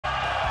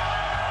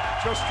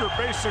Just your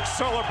basic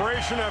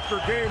celebration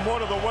after game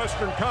one of the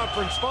Western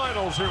Conference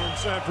Finals here in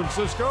San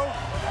Francisco.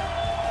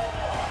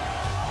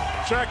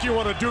 Shaq, you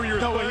want to do your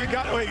thing? No, you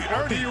got wait,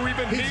 Ernie.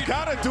 He's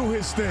got to do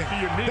his thing.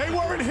 They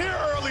weren't here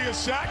earlier,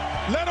 Shaq.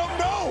 Let them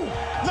know.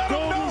 Let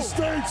them know. Golden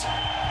State,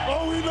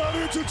 are we not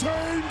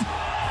entertained?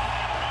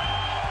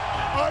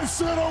 I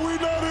said, are we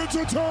not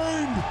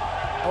entertained?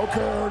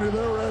 Okay, Ernie,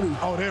 they're ready.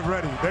 Oh, they're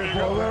ready.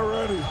 They're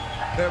ready.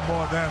 They're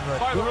more than ready.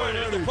 By the way,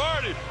 it's the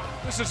party.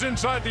 This is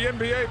Inside the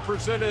NBA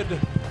presented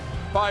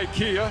by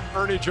Kia.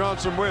 Ernie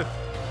Johnson with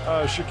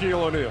Shaquille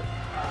O'Neal.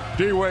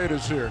 D. Wade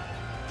is here.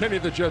 Kenny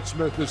the Jet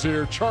Smith is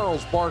here.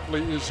 Charles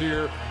Barkley is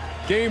here.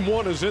 Game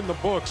one is in the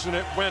books, and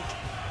it went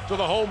to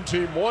the home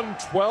team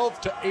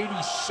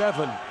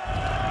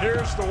 112-87.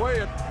 Here's the way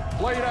it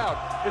played out.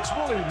 It's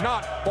really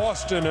not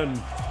Boston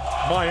and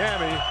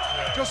Miami.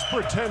 Just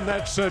pretend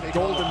that said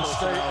Golden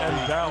State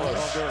and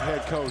Dallas. Their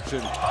head coach,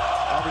 and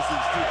obviously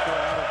Steve Kerr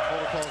out of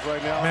protocols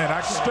right now.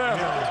 Man, Steph,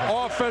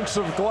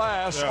 offensive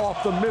glass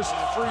off the missed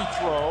free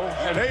throw.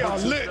 And they are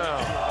lit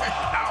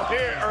out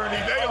here, Ernie.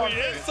 They are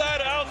lit.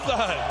 Inside or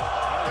outside?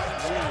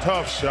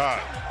 Tough shot.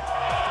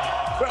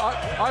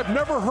 I've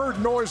never heard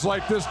noise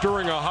like this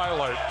during a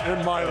highlight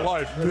in my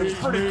life. It's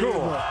pretty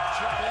cool.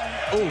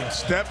 Oh,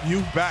 Step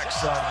you back,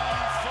 son.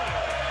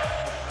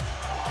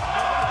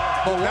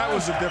 That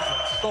was the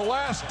difference. The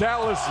last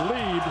Dallas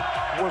lead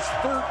was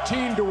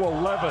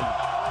 13-11.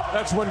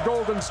 That's when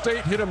Golden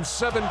State hit them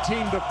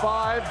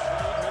 17-5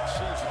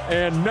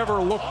 and never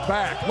looked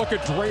back. Look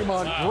at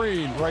Draymond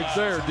Green right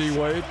there,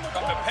 D-Wade.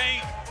 From the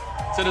paint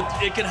to the,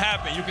 it can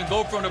happen. You can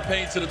go from the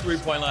paint to the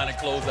three-point line and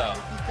close out.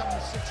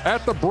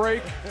 At the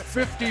break,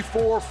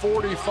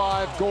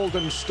 54-45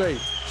 Golden State.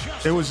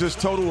 It was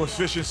just total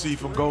efficiency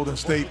from Golden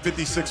State,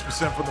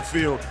 56% from the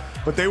field.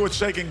 But they were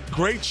taking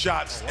great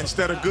shots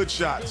instead of good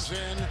shots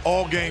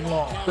all game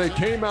long. They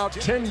came out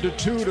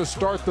 10-2 to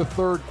start the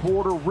third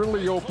quarter,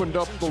 really opened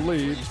up the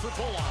lead.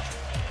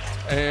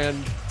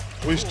 And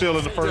we're still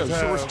in the first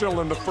half. So we're still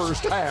in the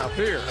first half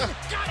here.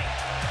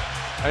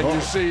 And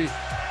you see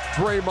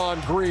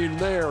Draymond Green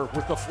there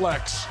with the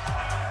flex.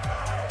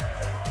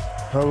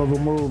 Hell of a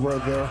move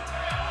right there.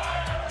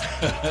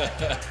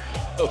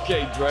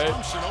 Okay, Dre.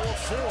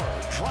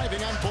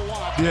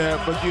 Yeah,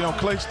 but you know,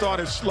 Klay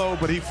started slow,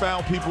 but he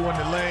found people in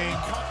the lane,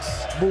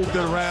 moved it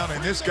around,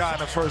 and this guy in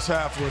the first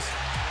half was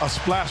a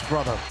splash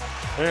brother.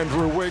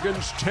 Andrew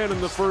Wiggins, 10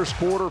 in the first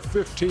quarter,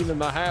 15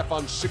 and a half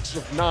on 6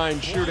 of 9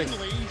 shooting.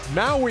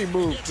 Now we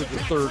move to the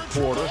third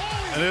quarter.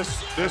 And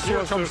this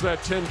here comes that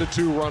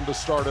 10-2 run to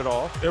start it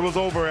off. It was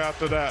over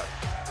after that.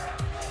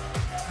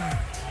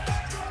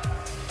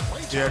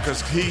 Yeah,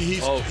 because he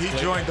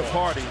joined the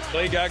party.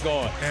 Klay got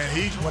going.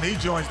 And when he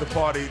joins the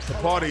party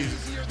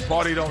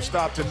don't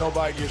stop till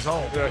nobody gets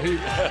home. Yeah, he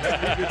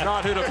did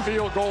not hit a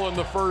field goal in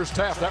the first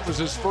half. That was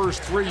his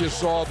first three you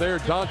saw there.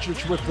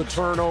 Doncic with the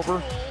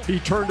turnover. He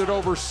turned it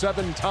over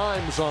 7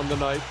 times on the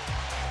night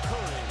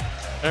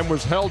and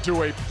was held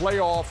to a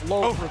playoff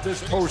low for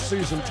this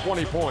postseason,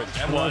 20 points.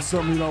 And that's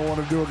something you don't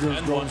want to do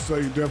against Golden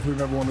State. You definitely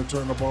never want to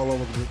turn the ball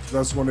over.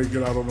 That's when they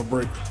get out on the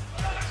break.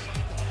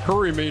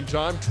 Curry,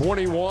 meantime,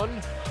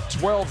 21,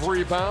 12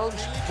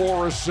 rebounds,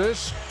 4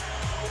 assists.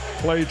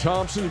 Klay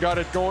Thompson got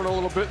it going a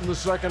little bit in the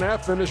second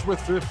half, finished with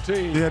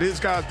 15. Yeah, these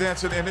guys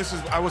dancing, and this is,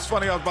 I was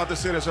funny, I was about to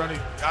say this, Ernie.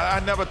 I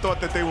never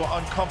thought that they were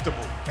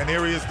uncomfortable, and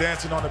here he is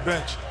dancing on the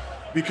bench,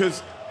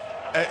 because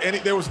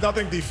there was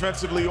nothing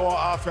defensively or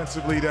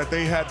offensively that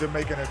they had to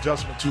make an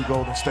adjustment to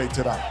Golden State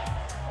tonight.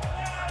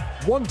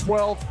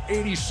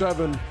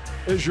 112-87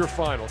 is your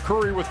final.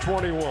 Curry with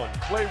 21,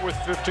 Klay with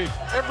 15.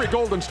 Every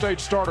Golden State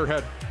starter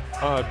had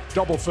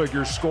double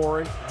figures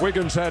scoring.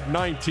 Wiggins had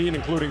 19,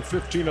 including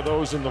 15 of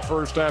those in the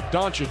first half.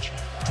 Doncic,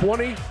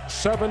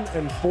 27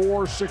 and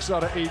 4, 6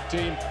 out of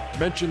 18.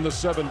 Mentioned the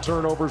 7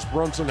 turnovers.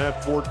 Brunson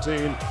had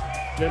 14.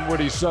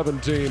 Dinwiddie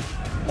 17.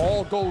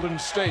 All Golden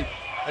State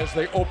as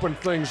they open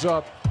things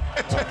up.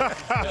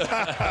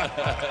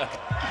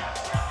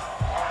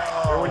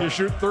 When you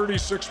shoot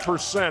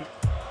 36%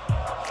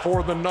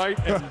 for the night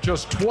and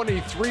just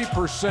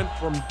 23%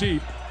 from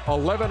deep,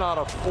 11 out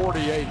of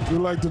 48. You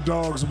like the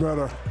dogs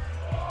better.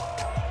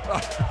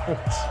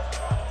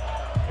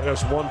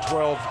 Yes,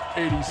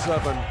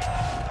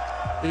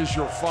 112-87 is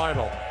your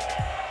final.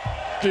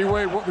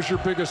 D-Wade, what was your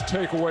biggest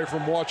takeaway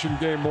from watching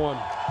game one?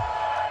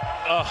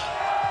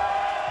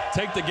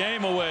 Take the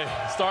game away,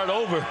 start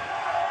over.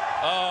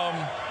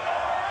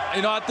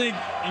 You know, I think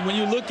when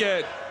you look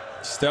at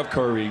Steph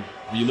Curry,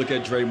 when you look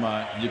at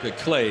Draymond, you look at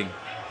Klay,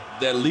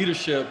 that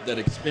leadership, that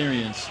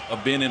experience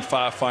of being in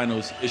 5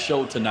 finals, it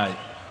showed tonight,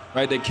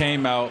 right? They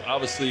came out,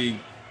 obviously,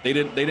 they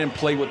didn't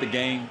play with the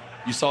game.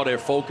 You saw their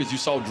focus. You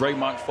saw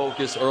Draymond's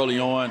focus early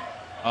on.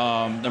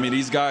 I mean,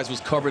 these guys was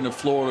covering the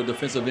floor, the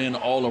defensive end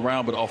all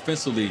around, but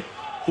offensively,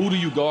 who do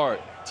you guard?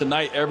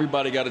 Tonight,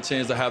 everybody got a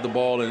chance to have the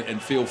ball and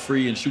feel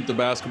free and shoot the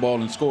basketball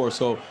and score.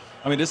 So,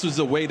 I mean, this was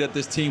the way that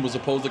this team was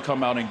supposed to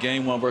come out in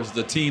game one versus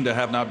the team that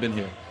have not been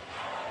here.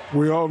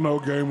 We all know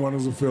game one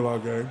is a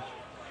fill-out game.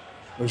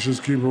 let's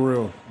just keep it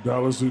real.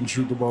 Dallas didn't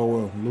shoot the ball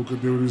well. Luka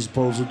did what he's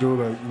supposed to do.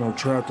 They,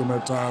 trapped him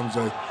at times.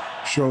 They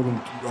showed him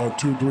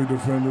 2-3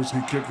 defenders.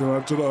 He kicked it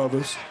out to the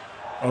others.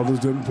 Others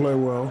didn't play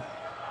well.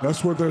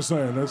 That's what they're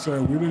saying. They're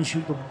saying we didn't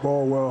shoot the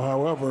ball well.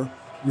 However,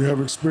 we have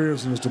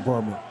experience in this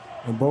department.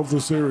 In both the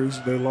series,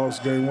 they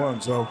lost game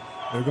 1. So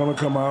they're going to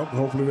come out.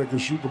 Hopefully they can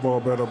shoot the ball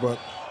better. But,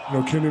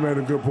 Kenny made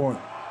a good point.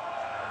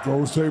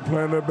 Golden State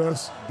playing their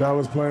best,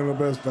 Dallas playing their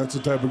best. That's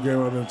the type of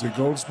game I didn't see.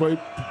 Golden State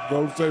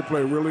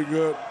played really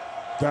good.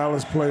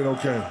 Dallas played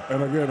okay.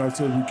 And again, I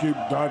said we keep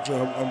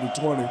Doncha under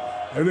 20.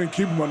 They didn't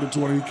keep him under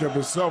 20. He kept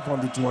himself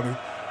under 20.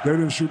 They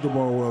didn't shoot the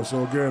ball well.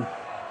 So again,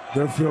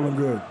 they're feeling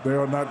good. They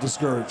are not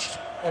discouraged.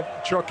 And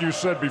Chuck, you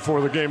said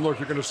before the game, look,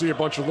 you're going to see a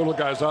bunch of little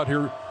guys out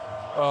here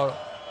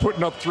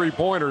putting up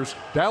three-pointers.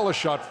 Dallas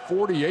shot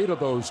 48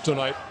 of those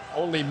tonight.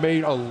 Only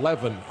made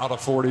 11 out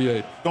of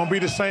 48. Gonna be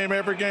the same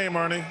every game,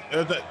 Ernie.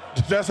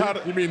 That's how.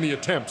 You mean the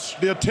attempts?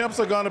 The attempts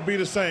are gonna be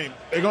the same.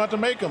 They're gonna have to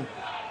make them.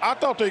 I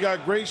thought they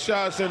got great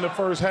shots in the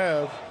first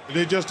half.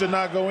 They just did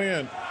not go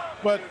in.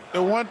 But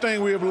the one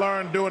thing we have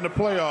learned during the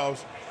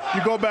playoffs,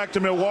 you go back to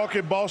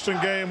Milwaukee,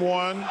 Boston game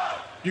 1.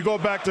 You go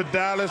back to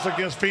Dallas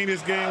against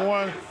Phoenix game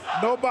 1.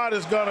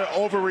 Nobody's gonna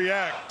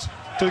overreact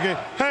to the game.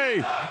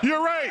 Hey,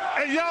 you're right.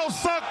 Hey, y'all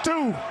suck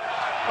too.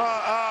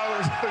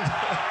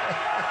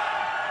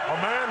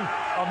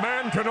 A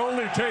man can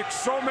only take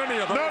so many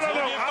of those. No.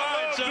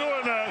 I love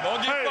doing that.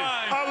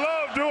 I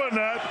love doing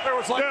that.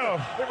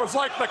 It was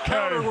like the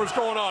counter was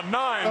going on.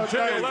 9,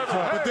 10, 11.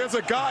 But there's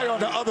a guy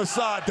on the other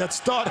side that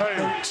started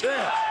the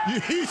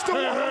chant. He's the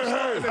one.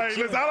 Hey,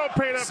 listen, I don't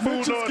pay that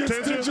fool no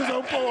attention.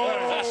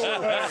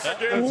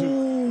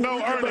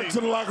 No, Ernie. Back to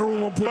the locker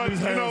room and put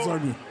his hands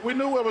on you. We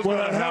knew what was going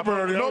to happen.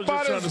 Ernie. I was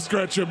just trying to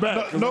scratch your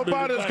back.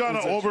 Nobody's going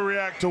to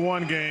overreact to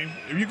one game.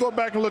 If you go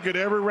back and look at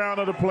every round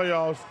of the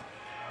playoffs,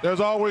 there's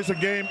always a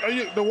game.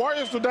 The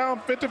Warriors were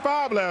down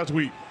 55 last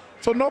week.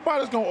 So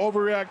nobody's going to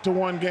overreact to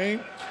one game.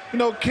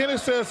 Kenny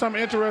said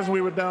something interesting. We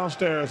were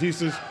downstairs. He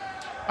says,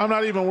 I'm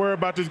not even worried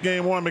about this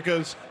game 1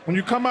 because when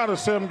you come out of a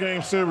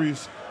 7-game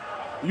series,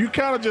 you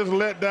kind of just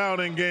let down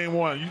in game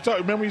 1.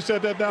 Remember you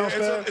said that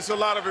downstairs? Yeah, it's a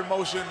lot of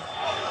emotion,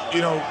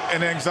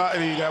 and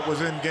anxiety that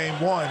was in game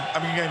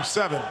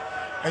 7.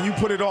 And you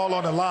put it all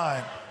on the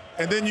line.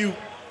 And then you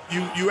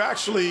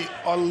actually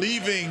are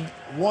leaving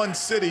one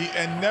city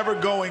and never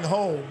going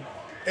home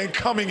and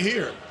coming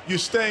here. You're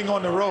staying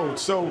on the road.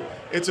 So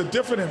it's a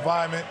different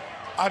environment.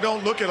 I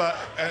don't look at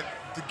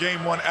the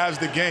game 1 as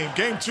the game.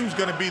 Game 2 is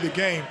going to be the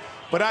game.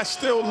 But I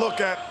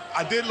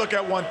did look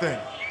at one thing,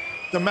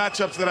 the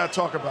matchups that I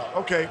talk about.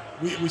 Okay,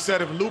 we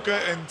said if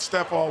Luka and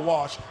Steph are a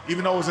wash,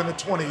 even though it was in the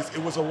 20s,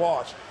 it was a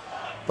wash.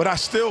 But I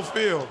still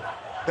feel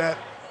that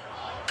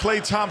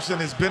Klay Thompson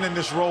has been in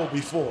this role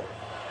before.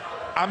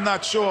 I'm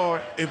not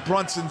sure if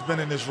Brunson's been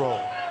in this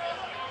role.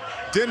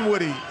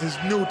 Dinwiddie is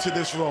new to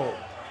this role.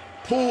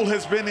 Poole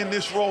has been in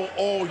this role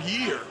all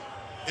year.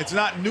 It's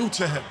not new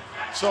to him.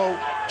 So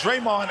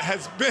Draymond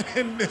has been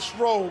in this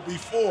role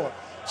before.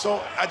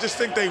 So I just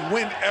think they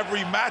win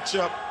every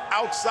matchup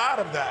outside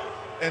of that.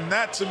 And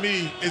that, to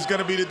me, is going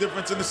to be the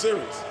difference in the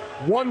series.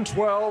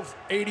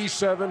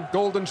 112-87,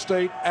 Golden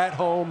State at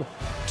home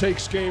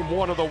takes game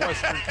 1 of the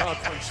Western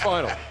Conference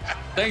Final.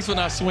 Thanks for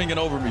not swinging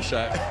over me,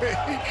 Shaq.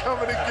 He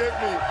coming to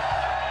get me.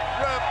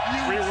 Rep,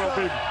 We will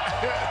be.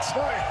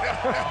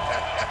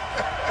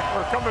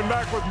 We're coming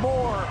back with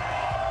more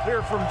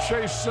here from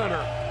Chase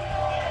Center.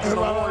 And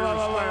the Warriors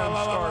fans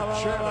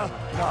start chanting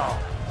now.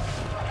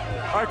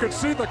 I could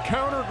see the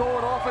counter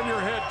going off in your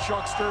head,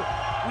 Chuckster.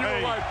 You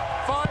were like,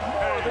 5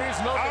 more of these,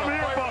 nothing. I'm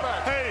here for,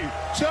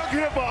 Chuck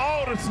here for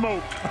all the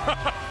smoke.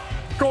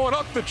 Going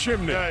up the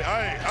chimney.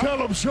 Tell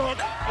him, Chuck.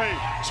 Hey,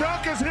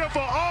 Chuck is here for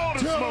all the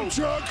smoke. Tell him,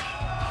 Chuck.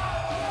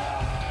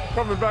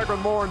 Coming back with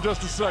more in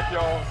just a sec,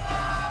 y'all.